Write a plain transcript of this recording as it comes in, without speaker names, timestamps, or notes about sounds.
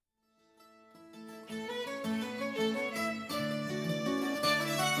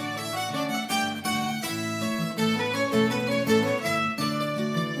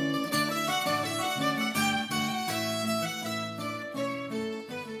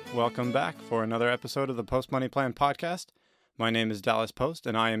Welcome back for another episode of the Post Money Plan podcast. My name is Dallas Post,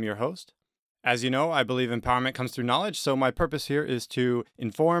 and I am your host. As you know, I believe empowerment comes through knowledge, so my purpose here is to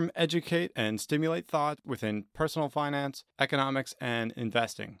inform, educate, and stimulate thought within personal finance, economics, and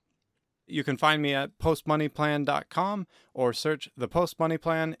investing. You can find me at postmoneyplan.com or search the Post Money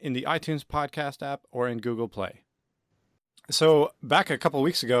Plan in the iTunes podcast app or in Google Play. So back a couple of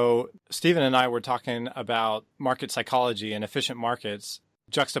weeks ago, Stephen and I were talking about market psychology and efficient markets,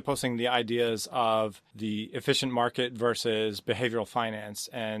 juxtaposing the ideas of the efficient market versus behavioral finance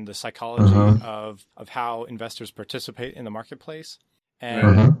and the psychology of how investors participate in the marketplace.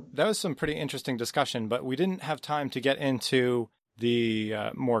 And that was some pretty interesting discussion, but we didn't have time to get into the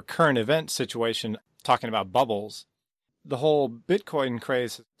more current event situation, talking about bubbles. The whole Bitcoin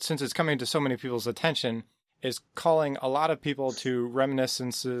craze, since it's coming to so many people's attention, is calling a lot of people to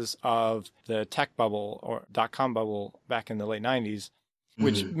reminiscences of the tech bubble or dot-com bubble back in the late 90s.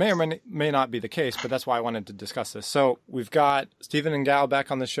 Which may or may not be the case, but that's why I wanted to discuss this. So we've got Stephen and Gal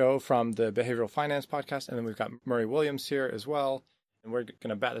back on the show from the Behavioral Finance Podcast, and then we've got Murray Williams here as well, and we're going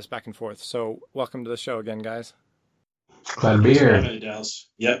to bat this back and forth. So welcome to the show again, guys. Glad to be here. Dallas.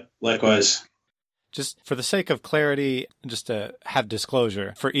 Yep, likewise. Just for the sake of clarity, just to have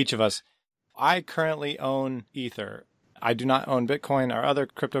disclosure for each of us, I currently own Ether. I do not own Bitcoin or other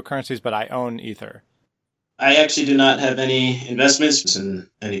cryptocurrencies, but I own Ether. I actually do not have any investments in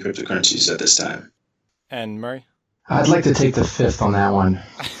any cryptocurrencies at this time. And Murray? I'd like to take the fifth on that one.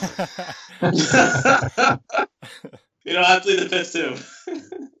 I plead the fifth too.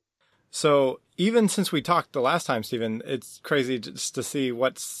 So even since we talked the last time, Stephen, it's crazy just to see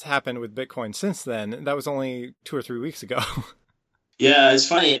what's happened with Bitcoin since then. That was only 2 or 3 weeks ago. Yeah, it's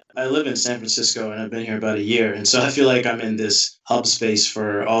funny. I live in San Francisco and I've been here about a year. And so I feel like I'm in this hub space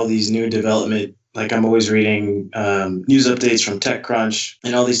for all these new development. Like I'm always reading news updates from TechCrunch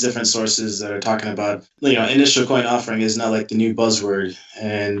and all these different sources that are talking about, initial coin offering is now like the new buzzword.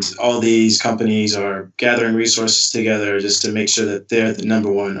 And all these companies are gathering resources together just to make sure that they're the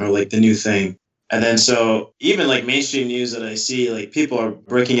number one or like the new thing. And then so even like mainstream news that I see, like people are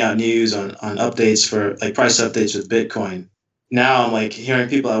breaking out news on updates for like price updates with Bitcoin. Now I'm like hearing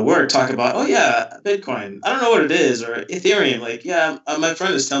people at work talk about, oh yeah, Bitcoin. I don't know what it is, or Ethereum. Like, yeah, my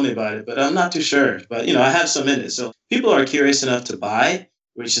friend is telling me about it, but I'm not too sure. But, I have some in it. So people are curious enough to buy,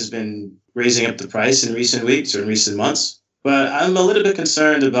 which has been raising up the price in recent weeks or in recent months. But I'm a little bit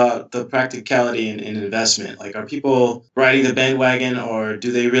concerned about the practicality in investment. Like, are people riding the bandwagon, or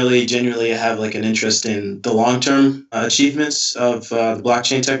do they really genuinely have like an interest in the long-term achievements of the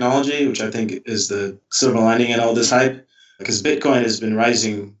blockchain technology, which I think is the silver lining in all this hype? Because Bitcoin has been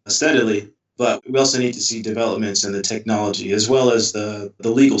rising steadily, but we also need to see developments in the technology as well as the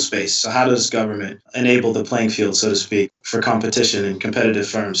legal space. So how does government enable the playing field, so to speak, for competition and competitive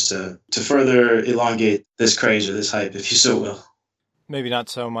firms to further elongate this craze or this hype, if you so will? Maybe not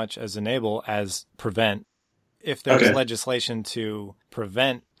so much as enable as prevent. If there's legislation to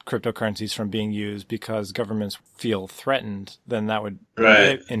prevent cryptocurrencies from being used because governments feel threatened, then that would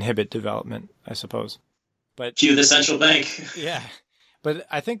inhibit development, I suppose. But cue the central bank. Yeah. But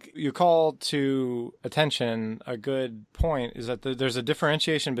I think you call to attention a good point is that there's a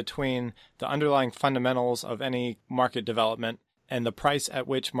differentiation between the underlying fundamentals of any market development and the price at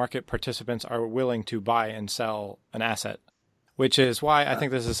which market participants are willing to buy and sell an asset, which is why I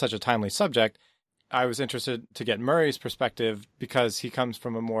think this is such a timely subject. I was interested to get Murray's perspective because he comes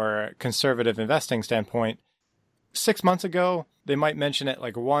from a more conservative investing standpoint. 6 months ago, they might mention it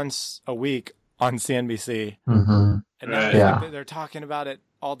like once a week on CNBC. And now they're talking about it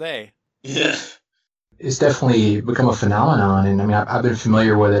all day. Yeah. It's definitely become a phenomenon. And I mean, I've been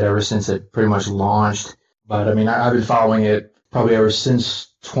familiar with it ever since it pretty much launched. But I mean, I've been following it probably ever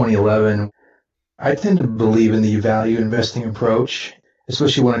since 2011. I tend to believe in the value investing approach,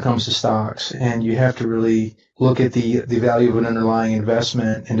 especially when it comes to stocks. And you have to really look at the value of an underlying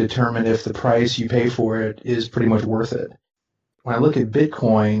investment and determine if the price you pay for it is pretty much worth it. When I look at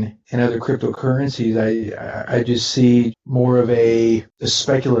Bitcoin and other cryptocurrencies, I just see more of a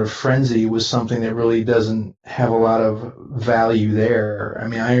speculative frenzy with something that really doesn't have a lot of value there. I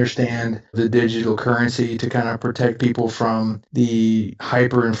mean, I understand the digital currency to kind of protect people from the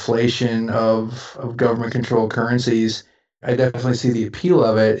hyperinflation of government-controlled currencies. I definitely see the appeal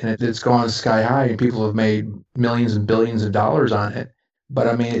of it, and it's gone sky high, and people have made millions and billions of dollars on it. But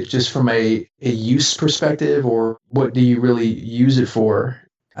I mean, it's just from a use perspective, or what do you really use it for?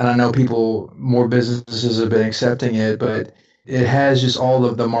 And I know more businesses have been accepting it, but it has just all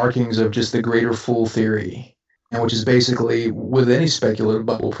of the markings of just the greater fool theory, and which is basically with any speculative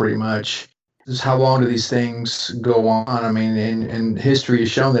bubble pretty much. Just how long do these things go on? I mean, and history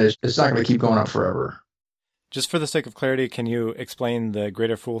has shown that it's not going to keep going up forever. Just for the sake of clarity, can you explain the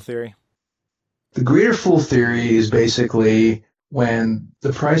greater fool theory? The greater fool theory is basically when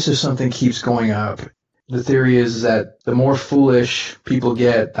the price of something keeps going up. The theory is that the more foolish people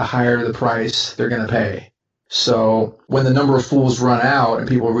get, the higher the price they're going to pay. So when the number of fools run out and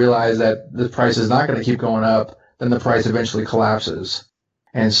people realize that the price is not going to keep going up, then the price eventually collapses.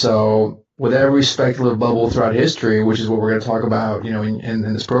 And so with every speculative bubble throughout history, which is what we're going to talk about,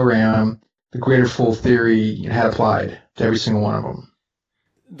 in this program, the greater fool theory had applied to every single one of them.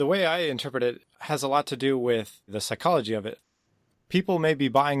 The way I interpret it has a lot to do with the psychology of it. People may be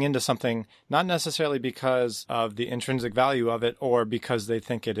buying into something not necessarily because of the intrinsic value of it or because they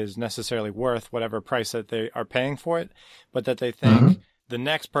think it is necessarily worth whatever price that they are paying for it, but that they think the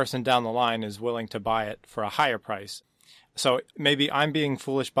next person down the line is willing to buy it for a higher price. So maybe I'm being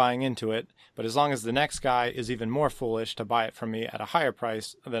foolish buying into it, but as long as the next guy is even more foolish to buy it from me at a higher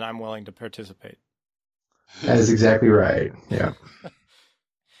price, then I'm willing to participate. That is exactly right. Yeah.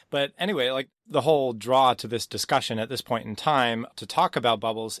 But anyway, like the whole draw to this discussion at this point in time to talk about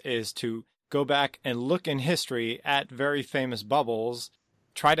bubbles is to go back and look in history at very famous bubbles,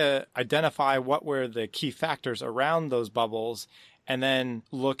 try to identify what were the key factors around those bubbles, and then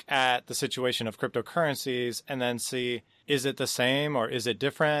look at the situation of cryptocurrencies and then see, is it the same or is it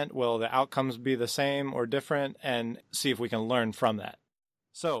different? Will the outcomes be the same or different? And see if we can learn from that.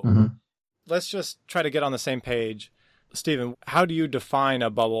 So let's just try to get on the same page. Stephen, how do you define a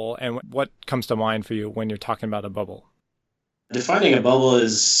bubble and what comes to mind for you when you're talking about a bubble? Defining a bubble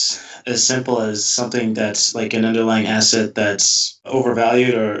is as simple as something that's like an underlying asset that's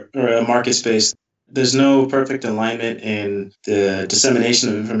overvalued or a market space. There's no perfect alignment in the dissemination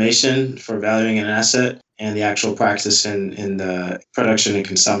of information for valuing an asset and the actual practice in the production and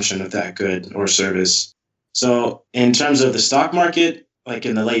consumption of that good or service. So in terms of the stock market, like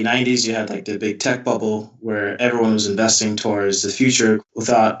in the late 90s, you had like the big tech bubble where everyone was investing towards the future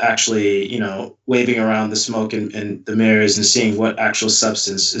without actually, waving around the smoke and the mirrors and seeing what actual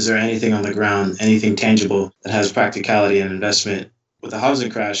substance. Is there anything on the ground, anything tangible that has practicality and investment? With the housing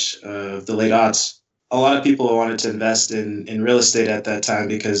crash of the late aughts, a lot of people wanted to invest in real estate at that time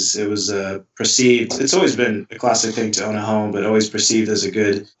because it was perceived. It's always been a classic thing to own a home, but always perceived as a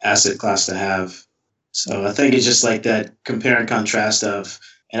good asset class to have. So I think it's just like that compare and contrast of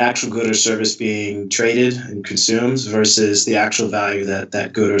an actual good or service being traded and consumed versus the actual value that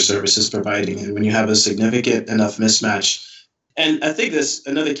that good or service is providing. And when you have a significant enough mismatch, and I think this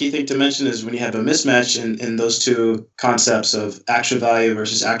another key thing to mention is when you have a mismatch in those two concepts of actual value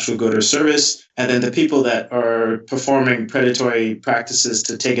versus actual good or service, and then the people that are performing predatory practices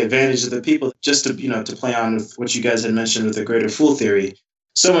to take advantage of the people, just to play on with what you guys had mentioned with the greater fool theory.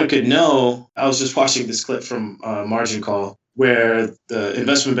 Someone could know, I was just watching this clip from Margin Call, where the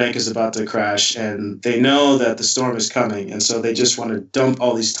investment bank is about to crash and they know that the storm is coming. And so they just want to dump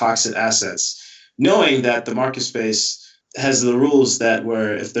all these toxic assets, knowing that the market space has the rules that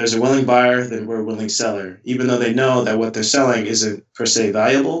where if there's a willing buyer, then we're a willing seller, even though they know that what they're selling isn't per se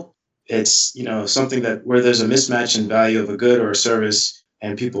valuable. It's, something that where there's a mismatch in value of a good or a service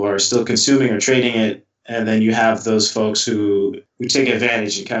and people are still consuming or trading it. And then you have those folks who take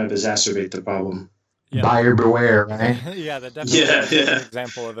advantage and kind of exacerbate the problem. Yeah. Buyer beware, right? Yeah, that definitely is an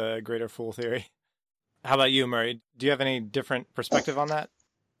example of a greater fool theory. How about you, Murray? Do you have any different perspective on that?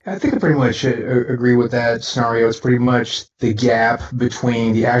 I think I pretty much agree with that scenario. It's pretty much the gap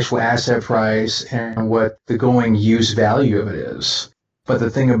between the actual asset price and what the going use value of it is. But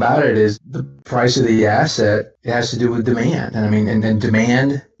the thing about it is the price of the asset, it has to do with demand. And I mean, and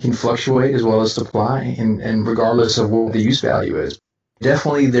demand can fluctuate as well as supply, and regardless of what the use value is.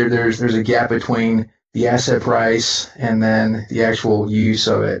 Definitely there's a gap between the asset price and then the actual use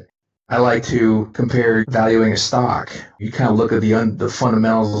of it. I like to compare valuing a stock. You kind of look at the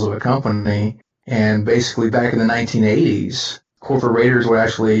fundamentals of a company, and basically back in the 1980s, corporate raters would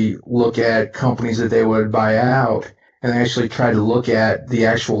actually look at companies that they would buy out and actually try to look at the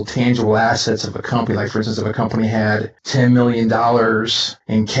actual tangible assets of a company. Like, for instance, if a company had $10 million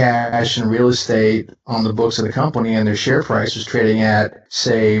in cash and real estate on the books of the company and their share price was trading at,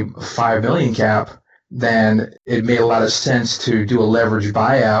 say, 5 million cap, then it made a lot of sense to do a leverage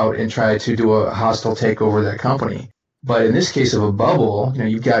buyout and try to do a hostile takeover of that company. But in this case of a bubble,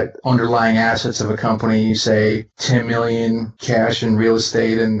 you've got underlying assets of a company, say 10 million cash in real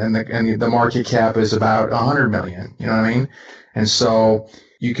estate, and the market cap is about 100 million. You know what I mean? And so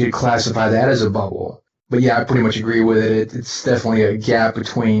you could classify that as a bubble. But yeah, I pretty much agree with it. It's definitely a gap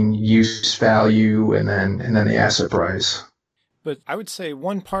between use value and then the asset price. But I would say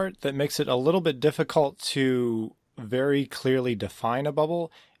one part that makes it a little bit difficult to very clearly define a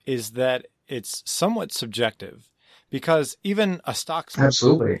bubble is that it's somewhat subjective, because even a stock's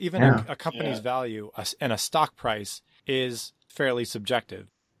Absolutely. even Yeah. a company's value and a stock price is fairly subjective.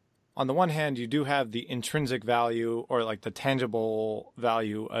 On the one hand, you do have the intrinsic value, or like the tangible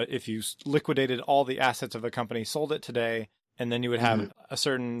value. If you liquidated all the assets of a company, sold it today, and then you would have a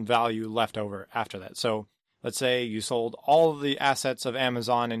certain value left over after that. So let's say you sold all of the assets of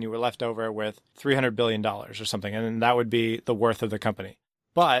Amazon and you were left over with $300 billion or something, and that would be the worth of the company.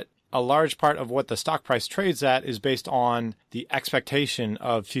 But a large part of what the stock price trades at is based on the expectation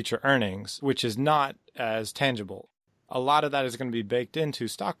of future earnings, which is not as tangible. A lot of that is going to be baked into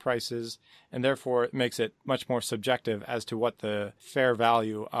stock prices, and therefore it makes it much more subjective as to what the fair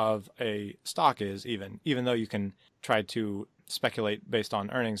value of a stock is, even though you can try to speculate based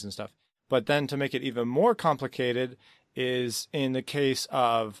on earnings and stuff. But then to make it even more complicated is in the case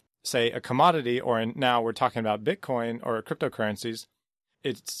of, say, a commodity, or now we're talking about Bitcoin or cryptocurrencies,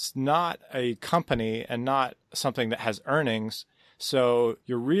 it's not a company and not something that has earnings. So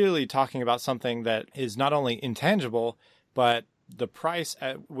you're really talking about something that is not only intangible, but the price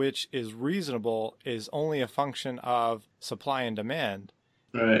at which is reasonable is only a function of supply and demand,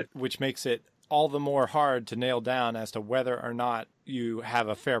 Right. which makes it all the more hard to nail down as to whether or not you have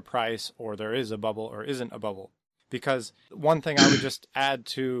a fair price or there is a bubble or isn't a bubble. Because one thing I would just add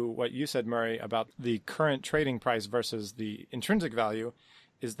to what you said, Murray, about the current trading price versus the intrinsic value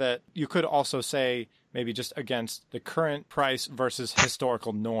is that you could also say maybe just against the current price versus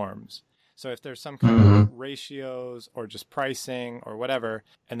historical norms. So if there's some kind of ratios or just pricing or whatever,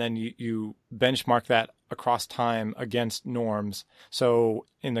 and then you benchmark that across time against norms. So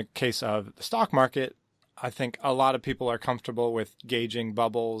in the case of the stock market, I think a lot of people are comfortable with gauging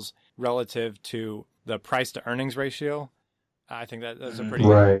bubbles relative to the price to earnings ratio. I think that's a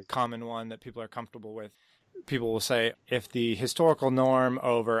pretty common one that people are comfortable with. People will say if the historical norm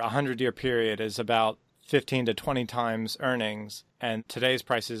over a 100-year period is about 15 to 20 times earnings and today's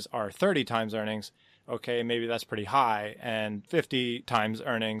prices are 30 times earnings, okay, maybe that's pretty high, and 50 times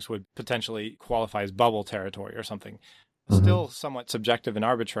earnings would potentially qualify as bubble territory or something. Still somewhat subjective and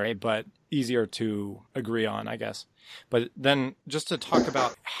arbitrary, but easier to agree on, I guess. But then just to talk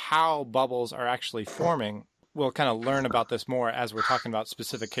about how bubbles are actually forming, we'll kind of learn about this more as we're talking about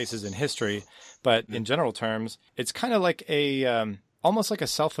specific cases in history. But in general terms, it's kind of like almost like a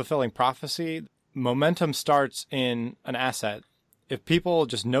self-fulfilling prophecy. Momentum starts in an asset. If people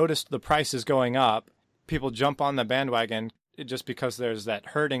just notice the price is going up, people jump on the bandwagon just because there's that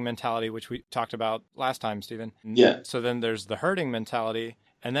herding mentality, which we talked about last time, Stephen. Yeah. So then there's the herding mentality,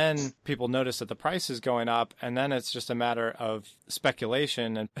 and then people notice that the price is going up, and then it's just a matter of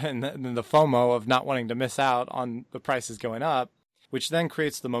speculation and the FOMO of not wanting to miss out on the prices going up, which then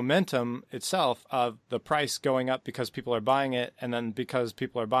creates the momentum itself of the price going up because people are buying it, and then because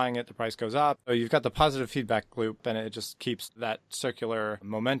people are buying it, the price goes up. So you've got the positive feedback loop, and it just keeps that circular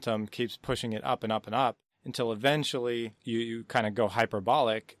momentum, keeps pushing it up and up and up, until eventually you kind of go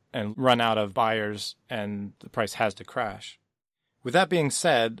hyperbolic and run out of buyers and the price has to crash. With that being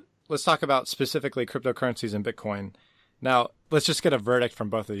said, let's talk about specifically cryptocurrencies and Bitcoin. Now, let's just get a verdict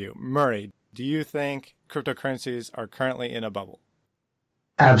from both of you. Murray, do you think cryptocurrencies are currently in a bubble?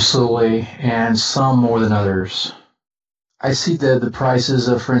 Absolutely, and some more than others. I see the prices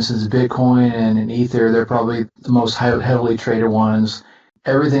of, for instance, Bitcoin and Ether, they're probably the most heavily traded ones.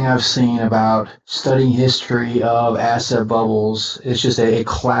 Everything I've seen about studying history of asset bubbles, it's just a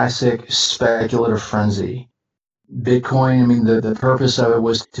classic speculative frenzy. Bitcoin, I mean, the purpose of it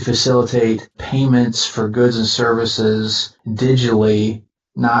was to facilitate payments for goods and services digitally,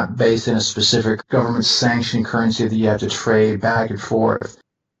 not based in a specific government-sanctioned currency that you have to trade back and forth.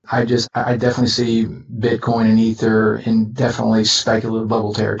 I definitely see Bitcoin and Ether in definitely speculative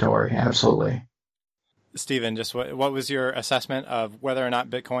bubble territory. Absolutely. Stephen, just what was your assessment of whether or not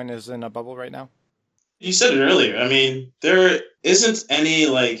Bitcoin is in a bubble right now? You said it earlier. I mean, there isn't any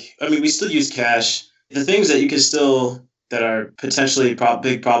we still use cash. The things that you can that are potentially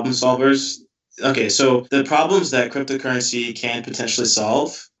big problem solvers. Okay, so the problems that cryptocurrency can potentially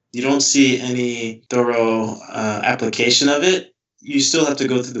solve, you don't see any thorough application of it. You still have to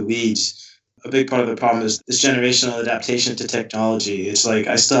go through the weeds. A big part of the problem is this generational adaptation to technology. It's like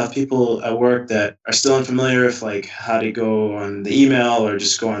I still have people at work that are still unfamiliar with how to go on the email or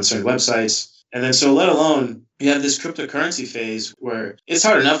just go on certain websites. And then so let alone you have this cryptocurrency phase where it's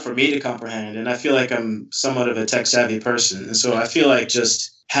hard enough for me to comprehend. And I feel like I'm somewhat of a tech savvy person. And so I feel like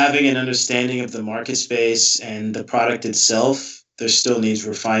just having an understanding of the market space and the product itself, there still needs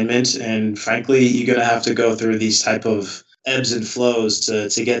refinement. And frankly, you're going to have to go through these type of ebbs and flows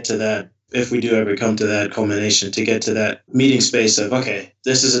to get to that, if we do ever come to that culmination, to get to that meeting space of, okay,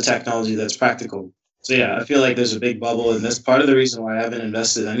 this is a technology that's practical. So yeah, I feel like there's a big bubble, and that's part of the reason why I haven't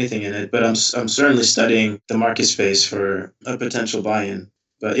invested anything in it. But I'm certainly studying the market space for a potential buy-in.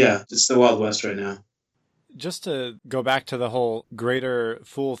 But yeah, it's the Wild West right now. Just to go back to the whole greater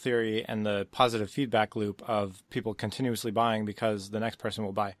fool theory and the positive feedback loop of people continuously buying because the next person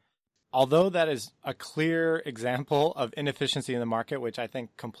will buy. Although that is a clear example of inefficiency in the market, which I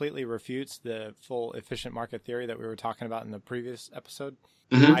think completely refutes the full efficient market theory that we were talking about in the previous episode,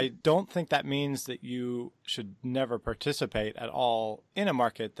 I don't think that means that you should never participate at all in a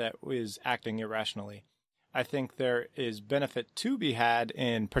market that is acting irrationally. I think there is benefit to be had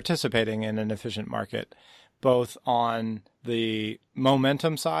in participating in an efficient market, both on the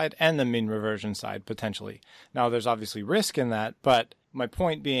momentum side and the mean reversion side, potentially. Now, there's obviously risk in that, but my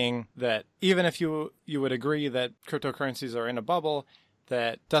point being that even if you would agree that cryptocurrencies are in a bubble,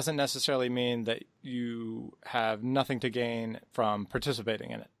 that doesn't necessarily mean that you have nothing to gain from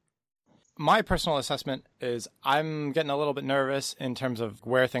participating in it. My personal assessment is I'm getting a little bit nervous in terms of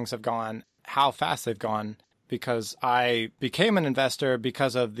where things have gone, how fast they've gone, because I became an investor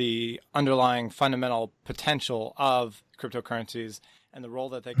because of the underlying fundamental potential of cryptocurrencies and the role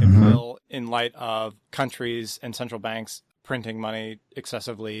that they could fill in light of countries and central banks printing money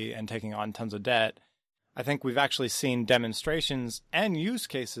excessively and taking on tons of debt. I think we've actually seen demonstrations and use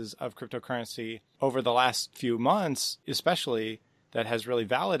cases of cryptocurrency over the last few months, especially, that has really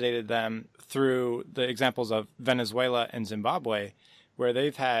validated them through the examples of Venezuela and Zimbabwe, where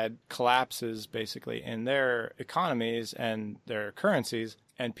they've had collapses basically in their economies and their currencies,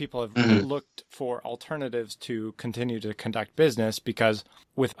 and people have looked for alternatives to continue to conduct business, because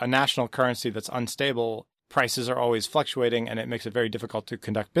with a national currency that's unstable, prices are always fluctuating and it makes it very difficult to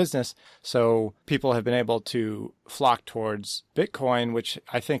conduct business. So people have been able to flock towards Bitcoin, which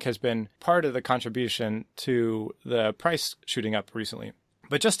I think has been part of the contribution to the price shooting up recently.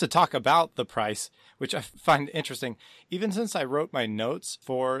 But just to talk about the price, which I find interesting, even since I wrote my notes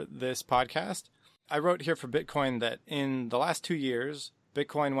for this podcast, I wrote here for Bitcoin that in the last 2 years,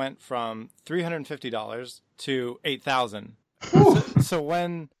 Bitcoin went from $350 to $8,000. So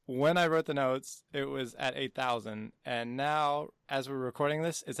when I wrote the notes, it was at 8,000, and now, as we're recording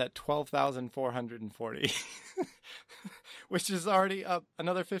this, it's at 12,440, which is already up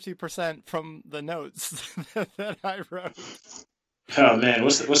another 50% from the notes that I wrote. Oh man,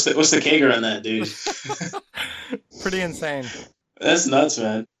 what's the CAGR on that, dude? Pretty insane. That's nuts,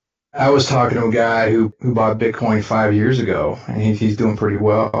 man. I was talking to a guy who bought Bitcoin 5 years ago, and he's doing pretty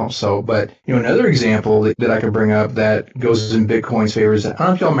well. So, but another example that I could bring up that goes in Bitcoin's favor is, I don't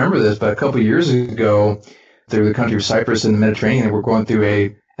know if y'all remember this, but a couple of years ago, through the country of Cyprus in the Mediterranean, they were going through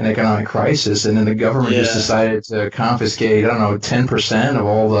an economic crisis, and then the government just decided to confiscate 10% of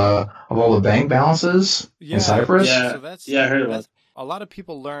all the bank balances in Cyprus. Yeah, I heard about that. A lot of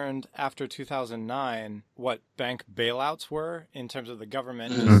people learned after 2009 what bank bailouts were, in terms of the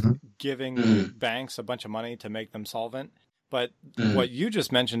government just giving banks a bunch of money to make them solvent. But what you just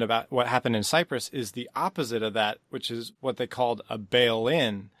mentioned about what happened in Cyprus is the opposite of that, which is what they called a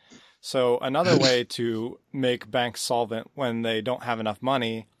bail-in. So another way to make banks solvent when they don't have enough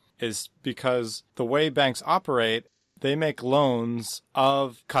money is because the way banks operate, they make loans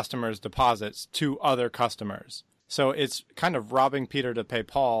of customers' deposits to other customers. So it's kind of robbing Peter to pay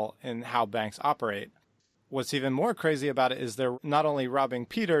Paul in how banks operate. What's even more crazy about it is they're not only robbing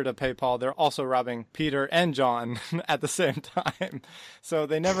Peter to pay Paul, they're also robbing Peter and John at the same time. So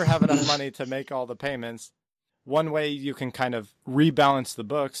they never have enough money to make all the payments. One way you can kind of rebalance the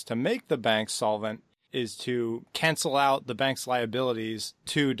books to make the banks solvent is to cancel out the bank's liabilities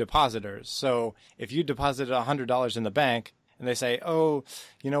to depositors. So if you deposited $100 in the bank, and they say, oh,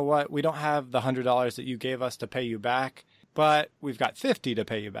 you know what? We don't have the $100 that you gave us to pay you back, but we've got $50 to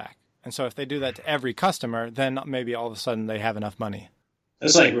pay you back. And so if they do that to every customer, then maybe all of a sudden they have enough money.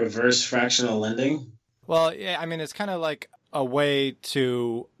 That's like reverse fractional lending. Well, yeah, I mean, it's kind of like a way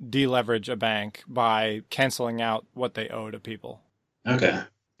to deleverage a bank by canceling out what they owe to people. Okay.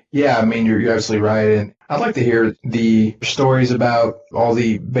 Yeah, I mean, you're absolutely right. And I'd like to hear the stories about all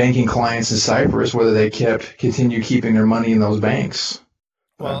the banking clients in Cyprus, whether they continue keeping their money in those banks.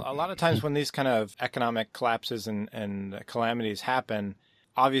 Well, a lot of times when these kind of economic collapses and calamities happen,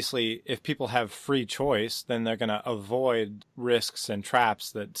 obviously, if people have free choice, then they're going to avoid risks and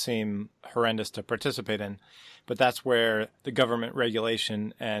traps that seem horrendous to participate in. But that's where the government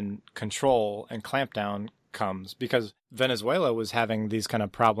regulation and control and clampdown comes, because Venezuela was having these kind of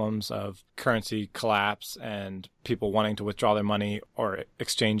problems of currency collapse and people wanting to withdraw their money or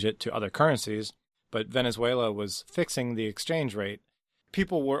exchange it to other currencies. but Venezuela was fixing the exchange rate.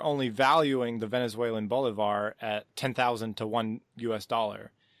 People were only valuing the Venezuelan bolivar at 10,000 to $1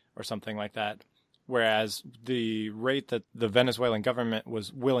 or something like that. Whereas the rate that the Venezuelan government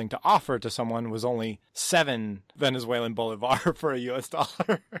was willing to offer to someone was only 7 Venezuelan bolivar for a US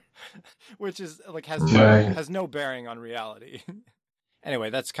dollar, which is like has no bearing on reality. Anyway,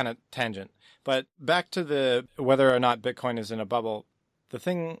 that's kind of tangent. But back to the whether or not Bitcoin is in a bubble. The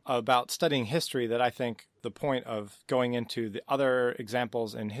thing about studying history that I think the point of going into the other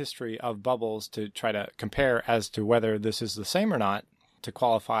examples in history of bubbles to try to compare as to whether this is the same or not to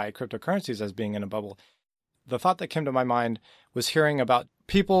qualify cryptocurrencies as being in a bubble, the thought that came to my mind was hearing about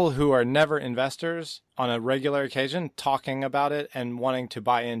people who are never investors on a regular occasion talking about it and wanting to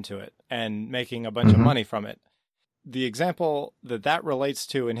buy into it and making a bunch of money from it. The example that relates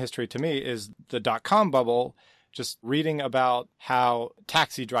to in history to me is the dot-com bubble. Just reading about how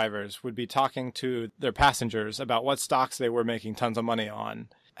taxi drivers would be talking to their passengers about what stocks they were making tons of money on,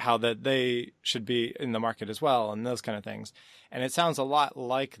 how that they should be in the market as well, and those kind of things. And it sounds a lot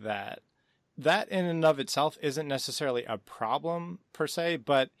like that. That in and of itself isn't necessarily a problem per se,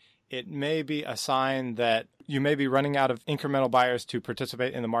 but it may be a sign that you may be running out of incremental buyers to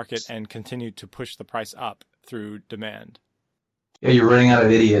participate in the market and continue to push the price up through demand. Yeah, you're running out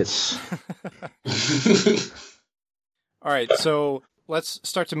of idiots. All right, so let's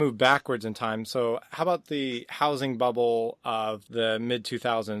start to move backwards in time. So how about the housing bubble of the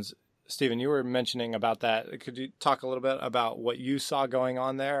mid-2000s? Stephen, you were mentioning about that. Could you talk a little bit about what you saw going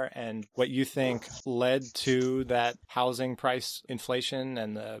on there and what you think led to that housing price inflation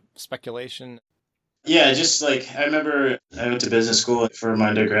and the speculation? Yeah, just like I remember I went to business school for my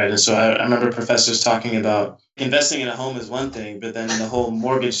undergrad, and so I remember professors talking about investing in a home is one thing, but then the whole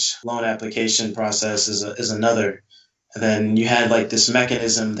mortgage loan application process is another. And then you had like this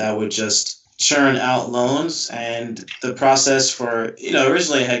mechanism that would just churn out loans, and the process for,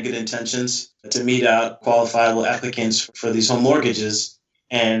 originally had good intentions to meet out qualifiable applicants for these home mortgages.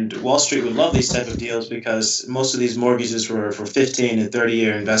 And Wall Street would love these type of deals because most of these mortgages were for 15 and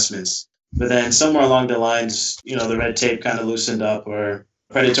 30-year investments. But then somewhere along the lines, the red tape kind of loosened up, or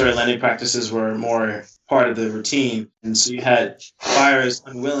predatory lending practices were more part of the routine. And so you had buyers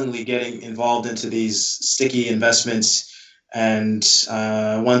unwillingly getting involved into these sticky investments, and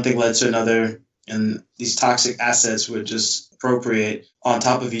one thing led to another, and these toxic assets would just appropriate on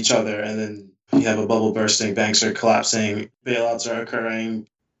top of each other. And then you have a bubble bursting, banks are collapsing, bailouts are occurring.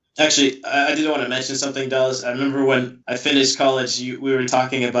 Actually, I did want to mention something, Dallas. I remember when I finished college, we were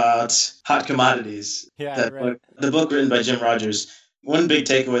talking about Hot Commodities. Yeah, right. The book written by Jim Rogers. One big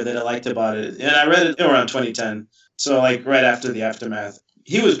takeaway that I liked about it, and I read it around 2010, so like right after the aftermath.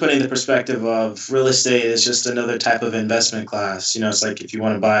 He was putting the perspective of real estate as just another type of investment class. It's like if you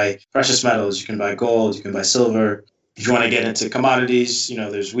want to buy precious metals, you can buy gold, you can buy silver. If you want to get into commodities,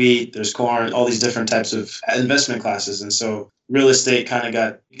 there's wheat, there's corn, all these different types of investment classes. And so real estate kind of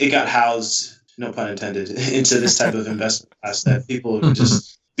got housed, no pun intended, into this type of investment class that people would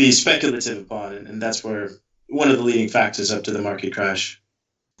just be speculative upon. And that's where one of the leading factors up to the market crash.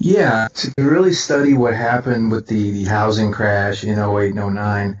 Yeah, to really study what happened with the housing crash in 08 and 09,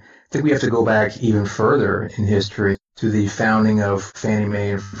 I think we have to go back even further in history to the founding of Fannie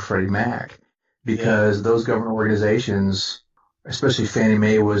Mae and Freddie Mac, because those government organizations, especially Fannie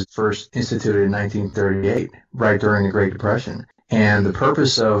Mae, was first instituted in 1938, right during the Great Depression. And the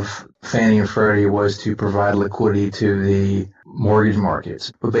purpose of Fannie and Freddie was to provide liquidity to the mortgage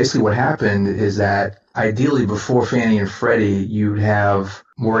markets. But basically what happened is that ideally before Fannie and Freddie, you'd have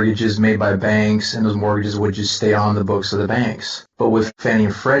mortgages made by banks, and those mortgages would just stay on the books of the banks. But with Fannie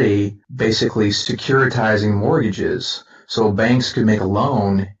and Freddie basically securitizing mortgages, so banks could make a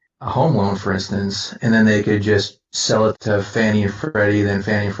home loan, for instance, and then they could just sell it to Fannie and Freddie, then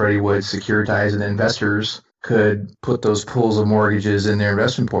Fannie and Freddie would securitize, and investors could put those pools of mortgages in their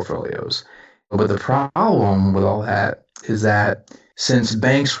investment portfolios. But the problem with all that is that since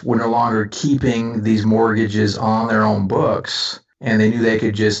banks were no longer keeping these mortgages on their own books, and they knew they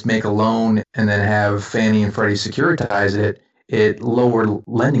could just make a loan and then have Fannie and Freddie securitize it, it lowered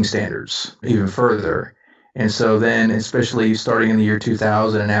lending standards even further. And so then, especially starting in the year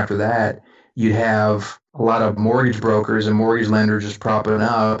 2000 and after that, you'd have a lot of mortgage brokers and mortgage lenders just propping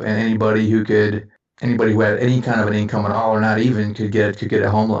up, and anybody who had any kind of an income at all or not even could get a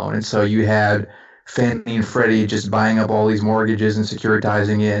home loan. And so you had Fannie and Freddie just buying up all these mortgages and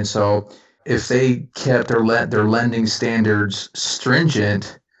securitizing it. And so if they kept their lending standards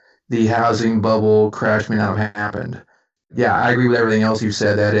stringent, the housing bubble crash may not have happened. Yeah, I agree with everything else you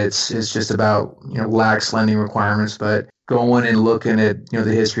said, that it's just about lax lending requirements, but going and looking at, the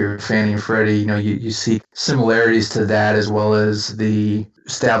history of Fannie and Freddie, you see similarities to that, as well as the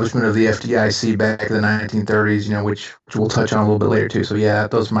establishment of the FDIC back in the 1930s, which we'll touch on a little bit later too. So yeah,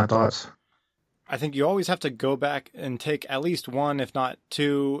 those are my thoughts. I think you always have to go back and take at least one, if not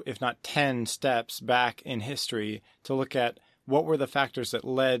two, if not 10 steps back in history to look at what were the factors that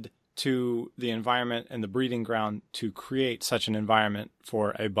led to the environment and the breeding ground to create such an environment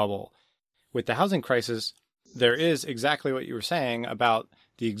for a bubble. With the housing crisis, there is exactly what you were saying about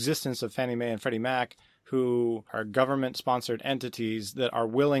the existence of Fannie Mae and Freddie Mac, who are government-sponsored entities that are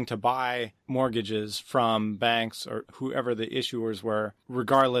willing to buy mortgages from banks or whoever the issuers were,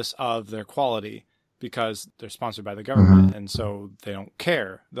 regardless of their quality, because they're sponsored by the government, and so they don't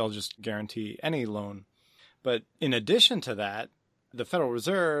care. They'll just guarantee any loan. But in addition to that, the Federal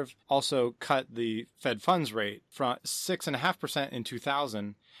Reserve also cut the Fed funds rate from 6.5% in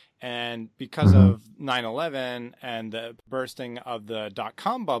 2000. And because of 9/11 and the bursting of the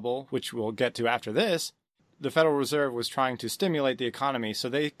dot-com bubble, which we'll get to after this, the Federal Reserve was trying to stimulate the economy. So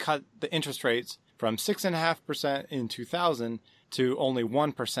they cut the interest rates from 6.5% in 2000 to only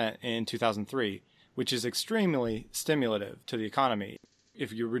 1% in 2003, which is extremely stimulative to the economy.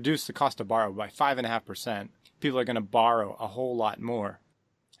 If you reduce the cost to borrow by 5.5%, people are going to borrow a whole lot more.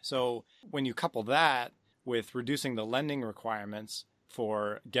 So when you couple that with reducing the lending requirements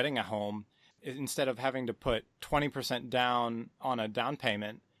for getting a home, instead of having to put 20% down on a down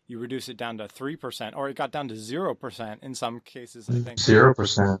payment, you reduce it down to 3%, or it got down to 0% in some cases, I think.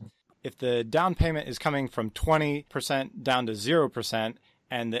 0%. If the down payment is coming from 20% down to 0%,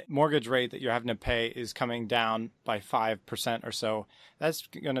 and the mortgage rate that you're having to pay is coming down by 5% or so, that's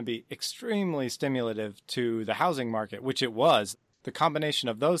going to be extremely stimulative to the housing market, which it was. The combination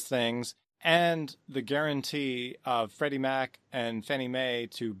of those things and the guarantee of Freddie Mac and Fannie Mae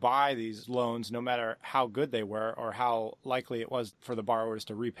to buy these loans, no matter how good they were or how likely it was for the borrowers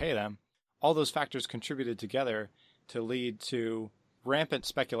to repay them, all those factors contributed together to lead to rampant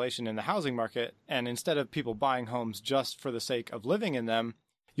speculation in the housing market. And instead of people buying homes just for the sake of living in them,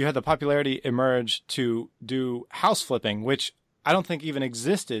 you had the popularity emerge to do house flipping, which I don't think even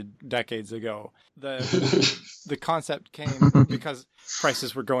existed decades ago. The concept came because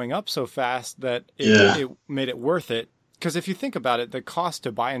prices were going up so fast that it made it worth it. Because if you think about it, the cost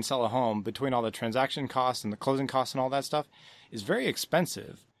to buy and sell a home, between all the transaction costs and the closing costs and all that stuff, is very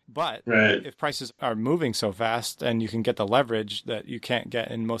expensive. But if prices are moving so fast and you can get the leverage that you can't get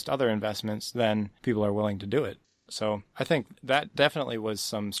in most other investments, then people are willing to do it. So I think that definitely was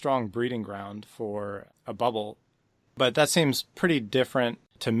some strong breeding ground for a bubble. But that seems pretty different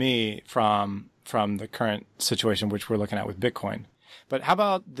to me from the current situation which we're looking at with Bitcoin. But how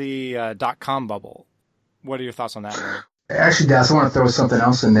about the dot-com bubble? What are your thoughts on that, Larry? Actually, Dallas, I want to throw something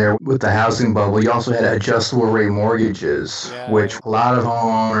else in there. With the housing bubble, you also had adjustable rate mortgages, which a lot of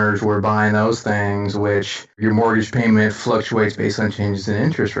homeowners were buying those things, which your mortgage payment fluctuates based on changes in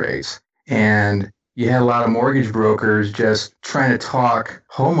interest rates. And you had a lot of mortgage brokers just trying to talk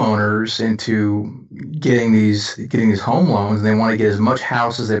homeowners into getting these home loans. And they want to get as much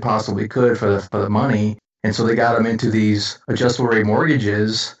house as they possibly could for the money. And so they got them into these adjustable rate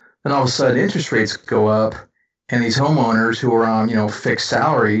mortgages. Then all of a sudden interest rates go up. And these homeowners who are on, fixed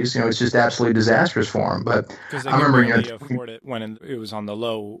salaries, it's just absolutely disastrous for them. But I remember, afford it when it was on the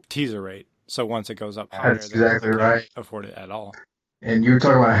low teaser rate. So once it goes up higher, that's exactly right. Afford it at all. And you were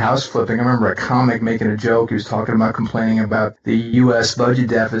talking about house flipping. I remember a comic making a joke. He was talking about complaining about the U.S. budget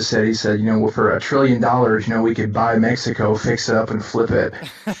deficit. He said, for $1 trillion, we could buy Mexico, fix it up, and flip it.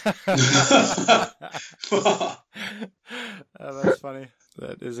 Oh, that's funny.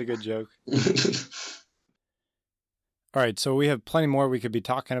 That is a good joke. All right, so we have plenty more we could be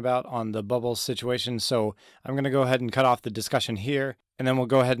talking about on the bubble situation, so I'm going to go ahead and cut off the discussion here, and then we'll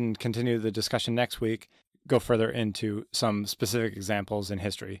go ahead and continue the discussion next week, go further into some specific examples in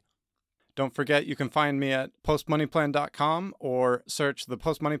history. Don't forget, you can find me at postmoneyplan.com or search the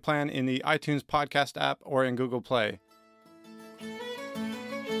Post Money Plan in the iTunes podcast app or in Google Play.